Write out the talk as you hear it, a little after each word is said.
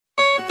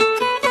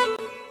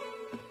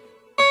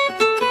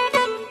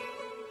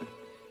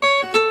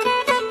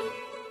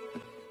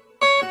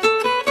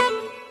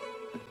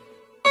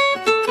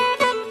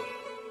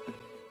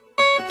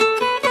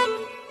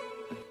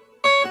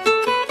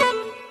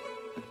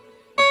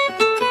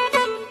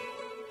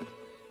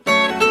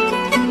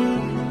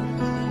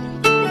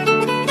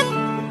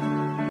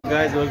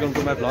Guys welcome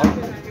to my vlog.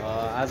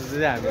 आज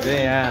चाहिँ हामी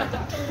चाहिँ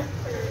यहाँ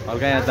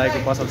हल्का यहाँ दाइको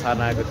पसल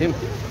छार्न आएको थियौँ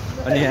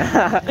अनि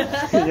यहाँ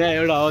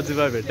एउटा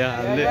अजुबा भेट्यो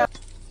हामीले।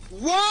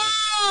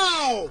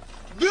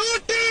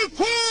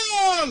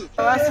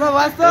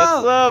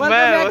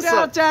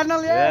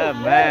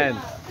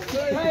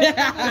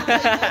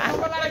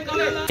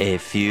 A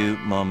few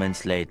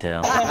moments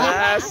later.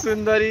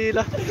 सुन्दरी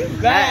ल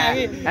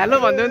हेलो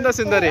भन्दै नि त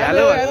सुन्दरी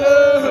हेलो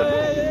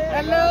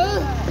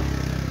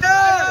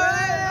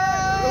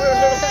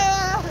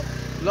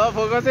ल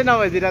फोकसै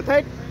नभइदिएर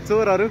थैट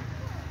चोरहरू।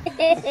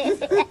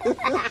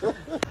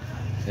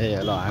 ए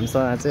ल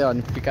हामीसँग चाहिँ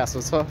अनि पिकासो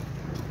छ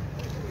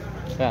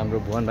हाम्रो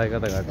भुवन भाइ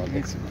कता गएको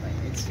देख्छु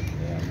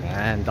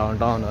डाउन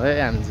टाउन हो है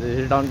हामी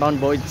चाहिँ down town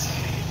boys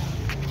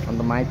on the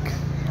mic.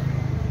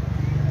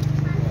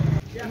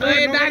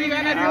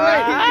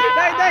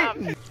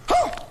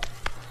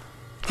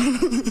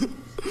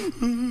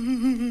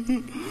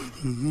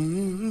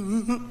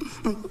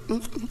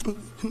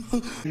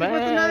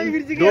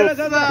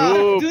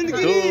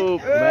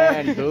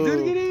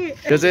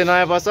 त्यो चाहिँ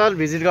नयाँ पसल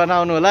भिजिट गर्न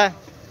आउनु होला।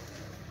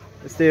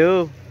 यस्तै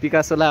हो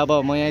पिकासोलाई अब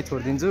म यहीँ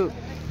छोडिदिन्छु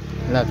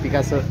ल।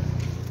 पिकासो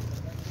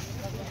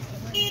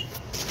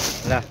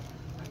ल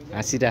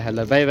हाँसिराख ल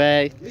बाई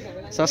बाई।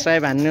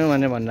 सब्सक्राइब हान्नु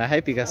भनेर है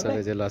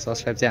पिकासोले चाहिँ ल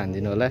सब्सक्राइब चाहिँ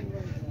हानिदिनु होला।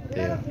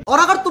 और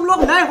अगर तुम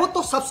लोग नए हो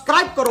तो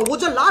सब्सक्राइब करो, वो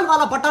जो लाल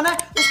वाला बटन है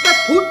उस पर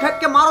फूट फेंक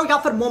के मारो या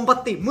फिर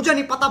मोमबत्ती, मुझे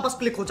नहीं पता, बस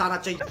क्लिक हो जाना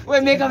चाहिए। ओए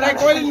मेकअप है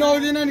कोई नौ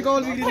दिन नि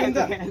कॉल बिग्रिन्छ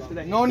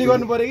नौ नि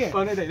गर्नु पर्यो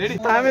के रेडी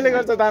तामेले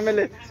गर्छ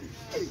तामेले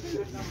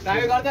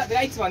तामे गर्दा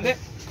राइट्स भन्दै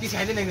कि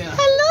छैन लेख्दैन।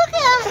 हेलो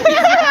क्या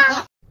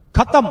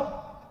खत्म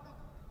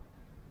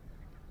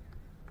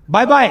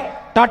bye bye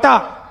tata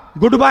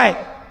good bye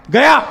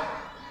गया।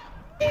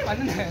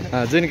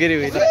 जुनगिरी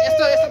हुई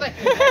यस्तो यस्तो त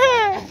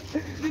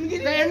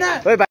जुनगिरी हेर्न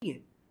ओए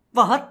भाइ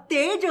बहुत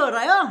तेज हो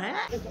रहा है।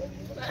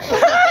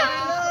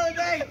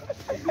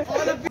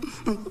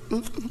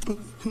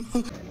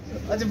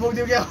 अझै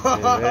बोक्दियो क्या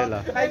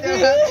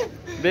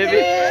बेबी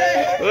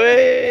ओए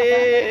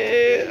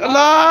ल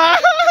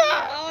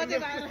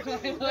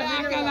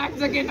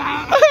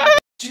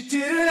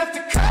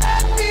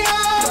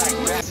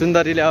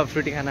सुन्दरीले अब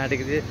फ्रुटी खान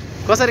आँटेको थिए।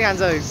 कसरी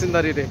खान्छ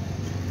सुन्दरीले?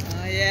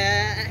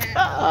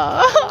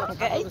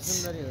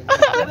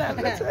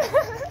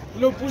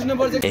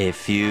 A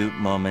few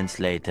moments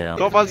later.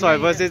 कपाल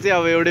छोएपछि चाहिँ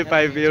अब एउटै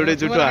पाइप एउटै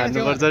जुठो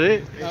हाल्नुपर्छ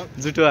रे।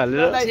 जुठो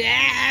हालेर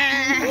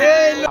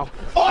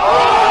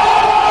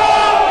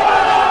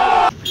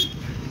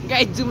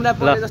गाइस जुम्ला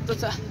परे जस्तो छ।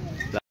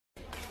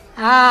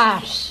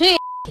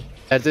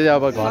 चाहिँ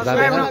अब घर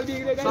जाँदैन।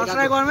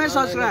 सब्स्क्राइब गर्मै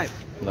सब्स्क्राइब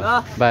ल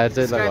बाहिर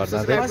चाहिँ ल घर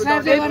जाँदै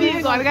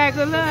घर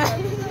गएको ल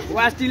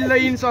watch till the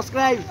in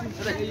subscribe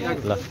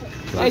ल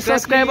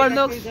सब्सक्राइबर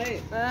लोग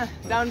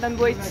downtown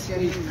boys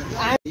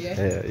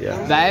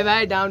bye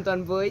bye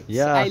downtown boys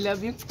I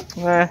love you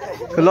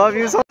love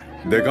you.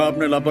 देखा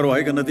आपने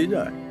लापरवाही का नतीजा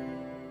है।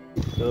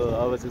 तो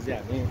अब चाहिँ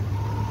हामी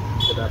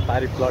एउटा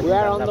पारी plot we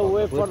are on the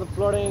way for the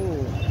floating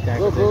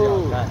go go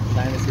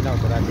दाइने सिधा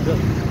हुन्छ रातिको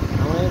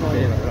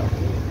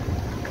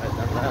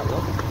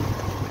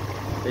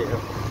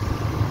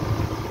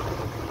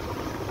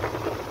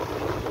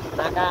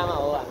नाकामा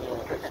हो हामी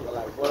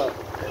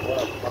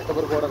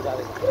भक्तपुर बोर्डर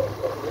जाँदैछ।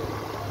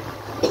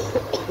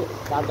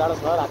 काम जाडो छ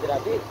राति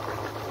राति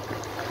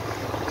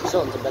चिसो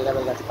हुन्छ बेलुका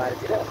बेलुका चाहिँ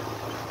पारितिर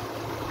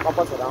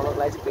कपाल छोरा आउनको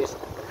लागि चाहिँ बेस्ट।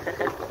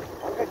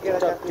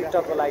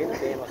 टिकटकको लागि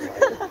त्यही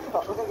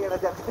गेडा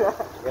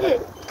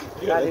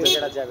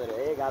च्यापेर ए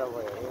गाह्रो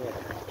भयो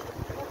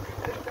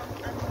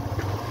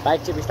बाइक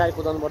चाहिँ बिस्तारै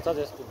कुदाउनुपर्छ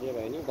जस्तो जे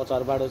भयो नि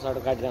बच्चाहरू बाटो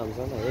साटो काटिरहेको हुन्छ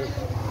है।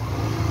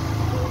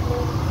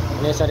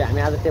 अनि यसरी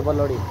हामी आज टेबल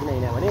लोड किन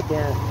हिँड्यो भने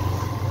त्यहाँ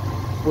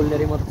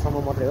पुलनेरी मात्रसम्म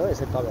मात्रै हो।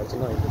 यसरी तपाईँहरू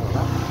चाहिँ नहिँड्नु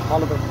होला।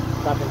 Follow the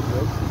traffic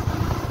rules.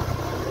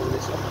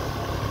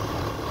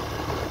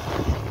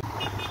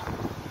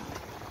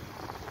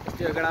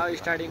 यस्तो एउटा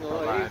स्टार्टिङ हो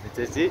है। हामी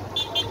चाहिँ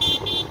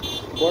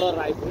बोर्डर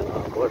आइपुग्यो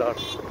बोर्डर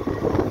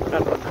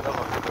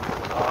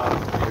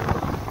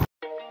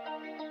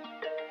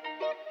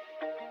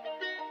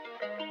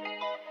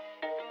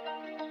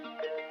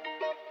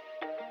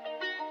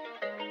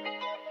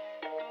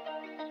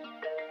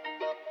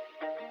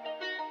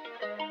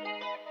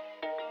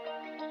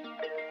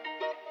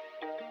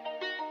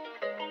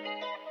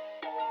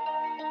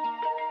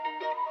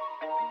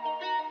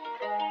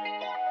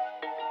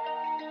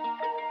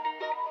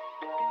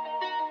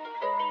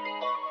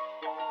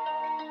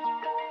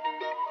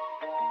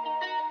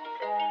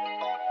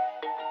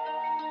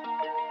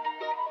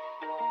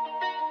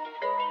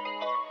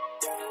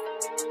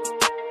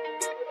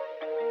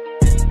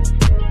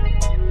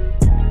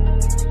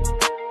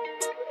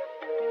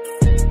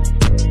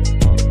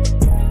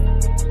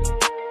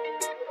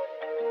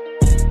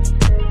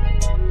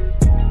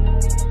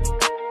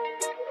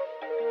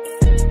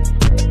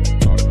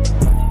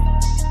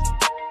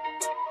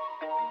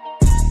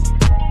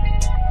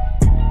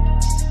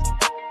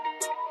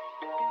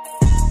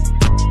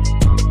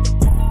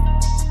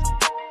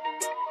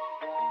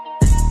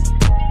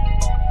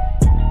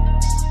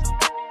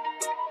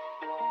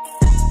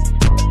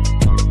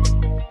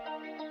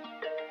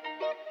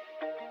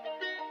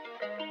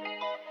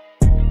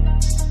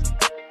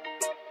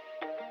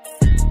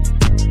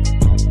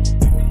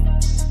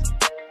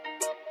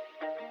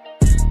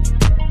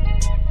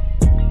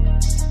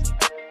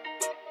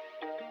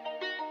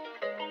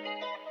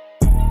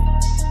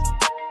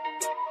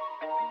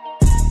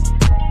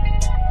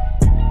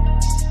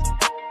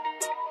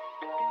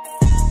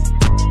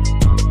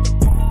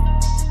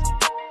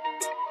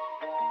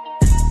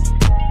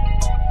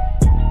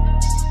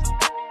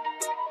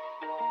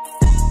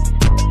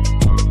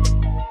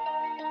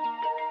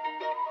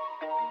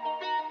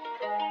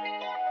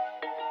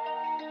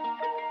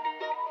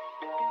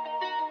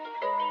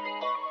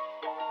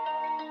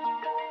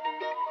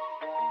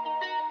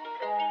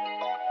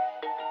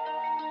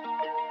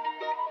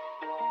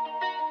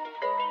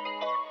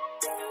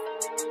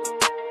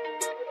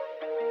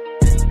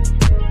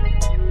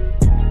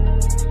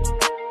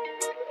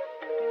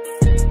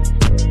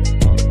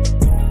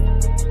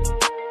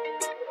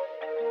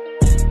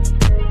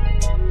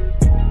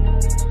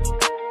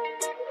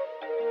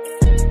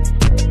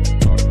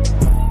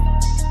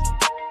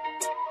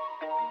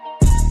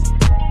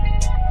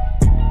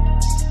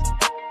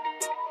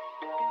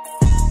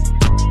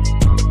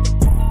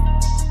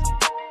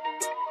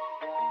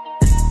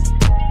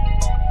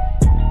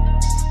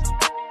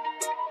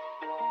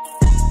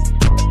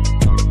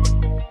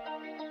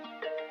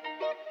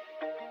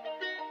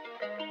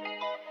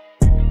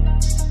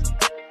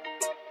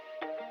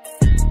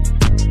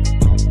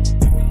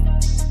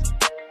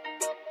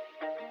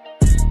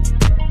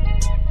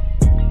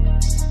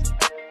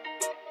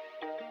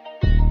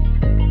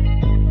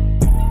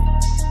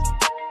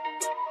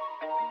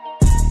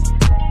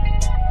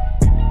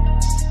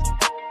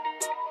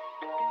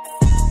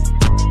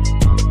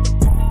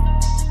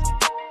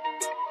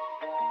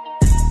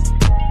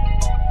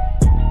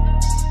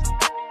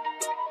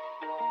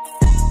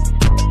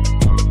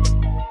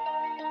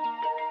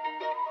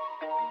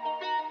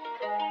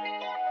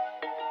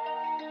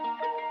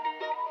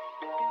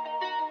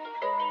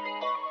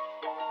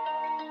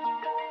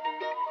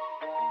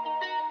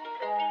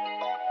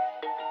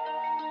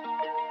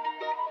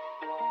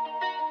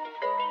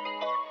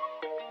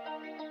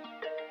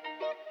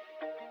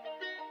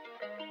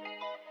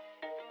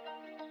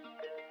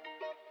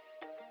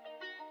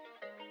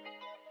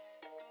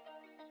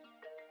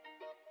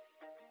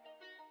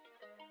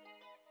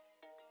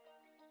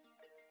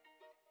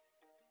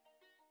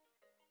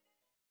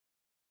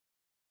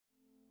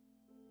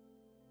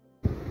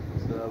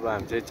अब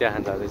हामी चाहिँ चिया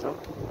खान जाँदैछौँ।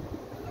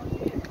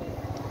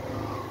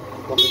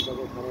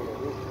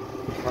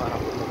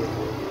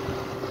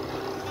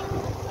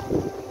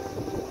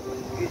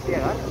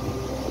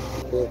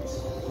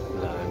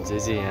 ल हामी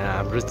चाहिँ यहाँ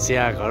हाम्रो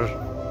चिया घर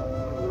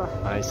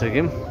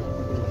आइसक्यौँ।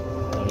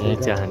 यहीँ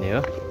चिया खाने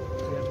हो।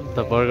 त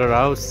बर्गर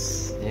हाउस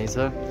यहीँ छ।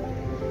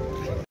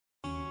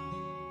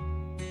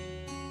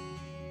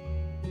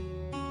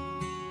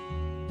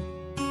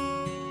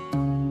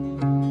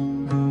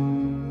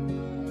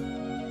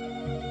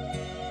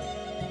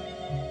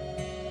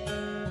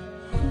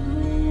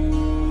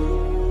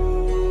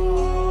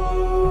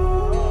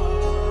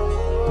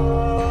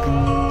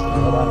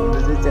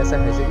 चियासा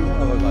खाइसक्यौँ,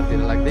 अब घरतिर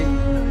लाग्दै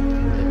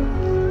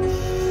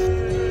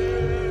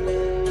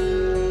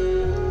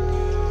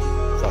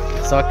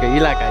सक्यो।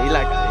 इलाका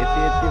यति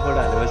फोटो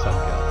हालेर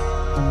सक्यो।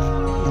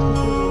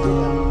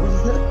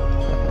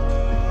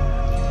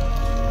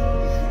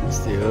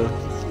 यस्तै हो।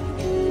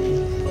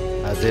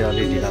 अझै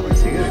अलि ढिला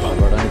भइसक्यो,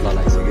 घरबाट नि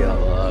लगाइसक्यो।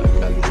 अब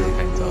कहिले चाहिँ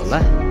खाइन्छ होला।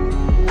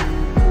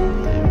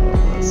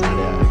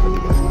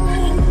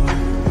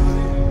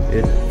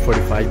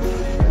 8:45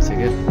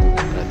 भइसक्यो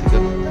रातिको।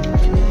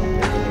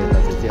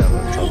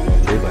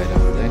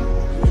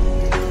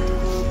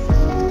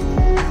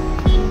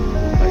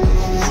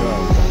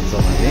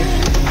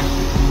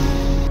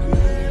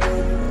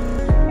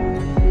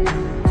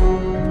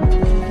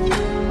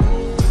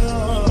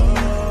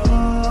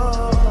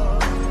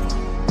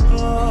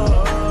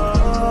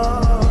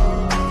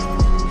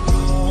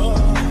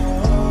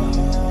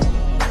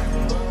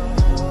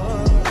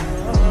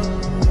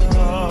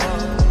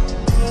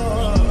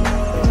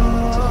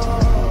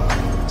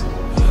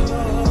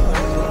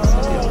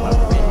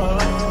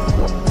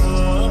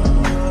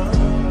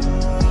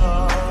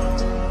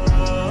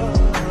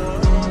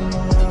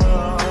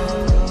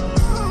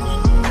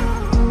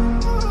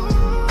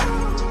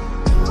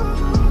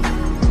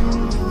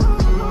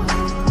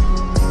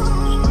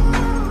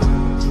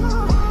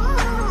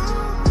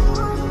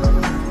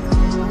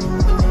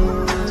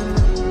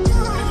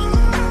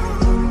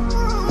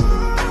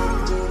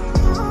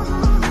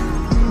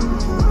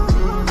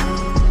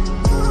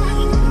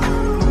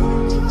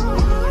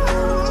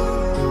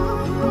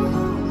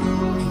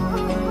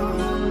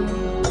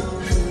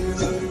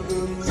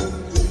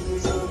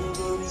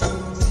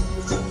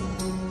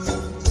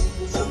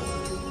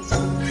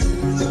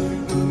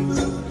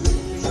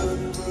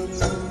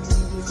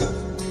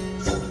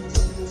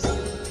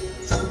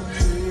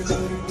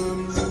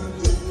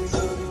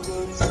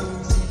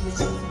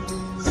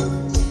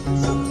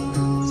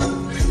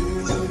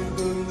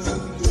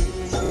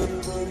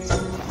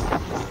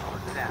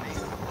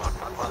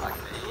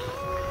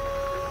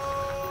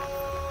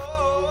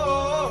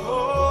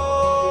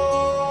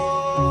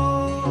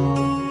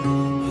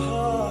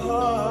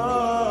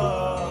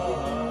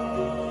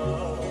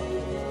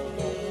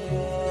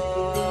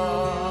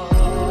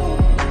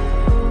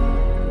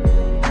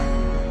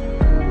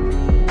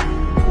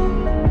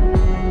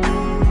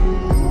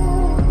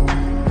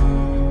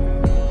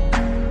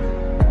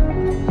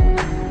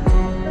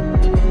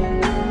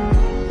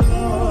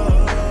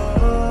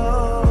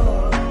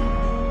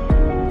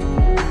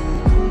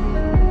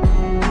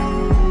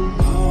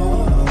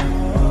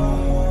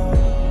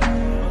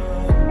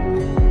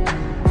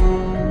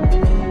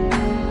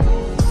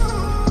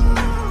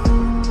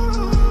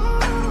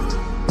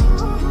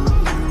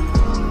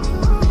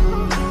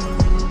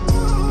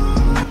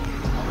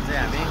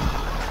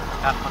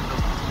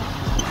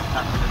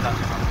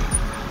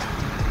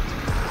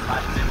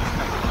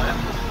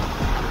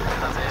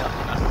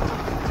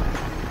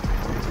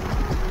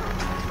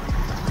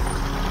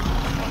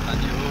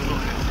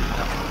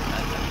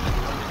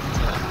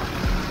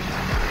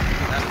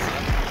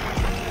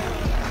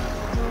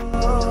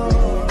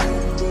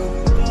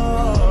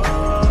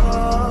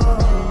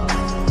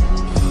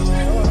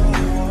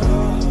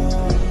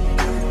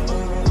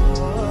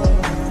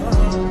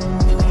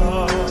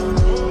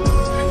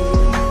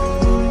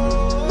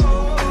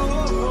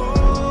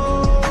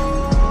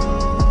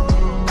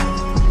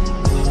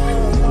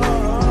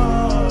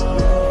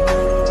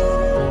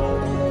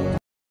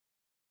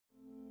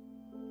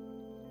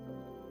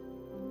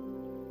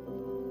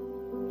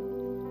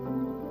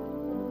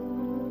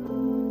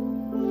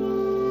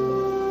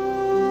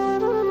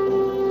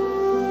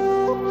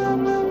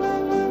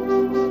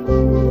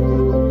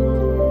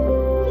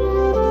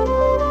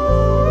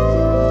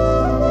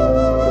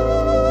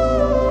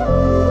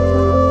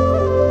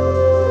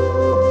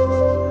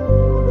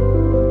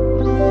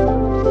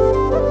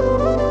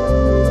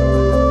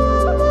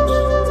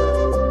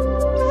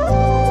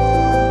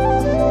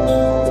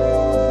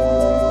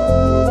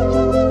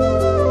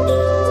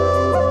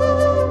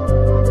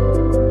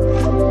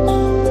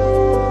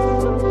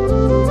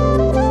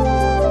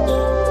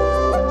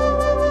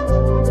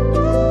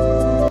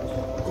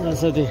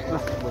 साथी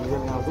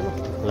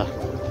ल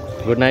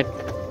गुड नाइट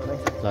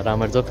ल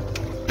रामर जाऊ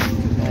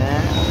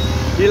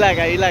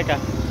इलाका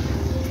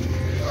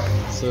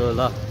सो ल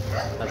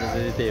आज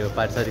चाहिँ त्यही हो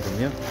पाठसारी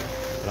घुम्यो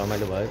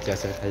रमाइलो भयो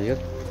चियासिया खाइयो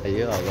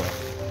अब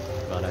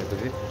घर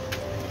आइपुग्यो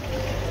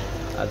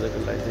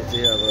आजको लागि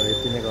चाहिँ अब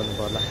यति नै गर्नु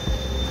पर्ला।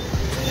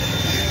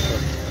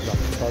 ल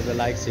सबैले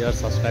लाइक शेयर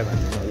सब्सक्राइब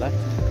हान्नु होला।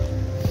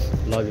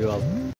 Love you all.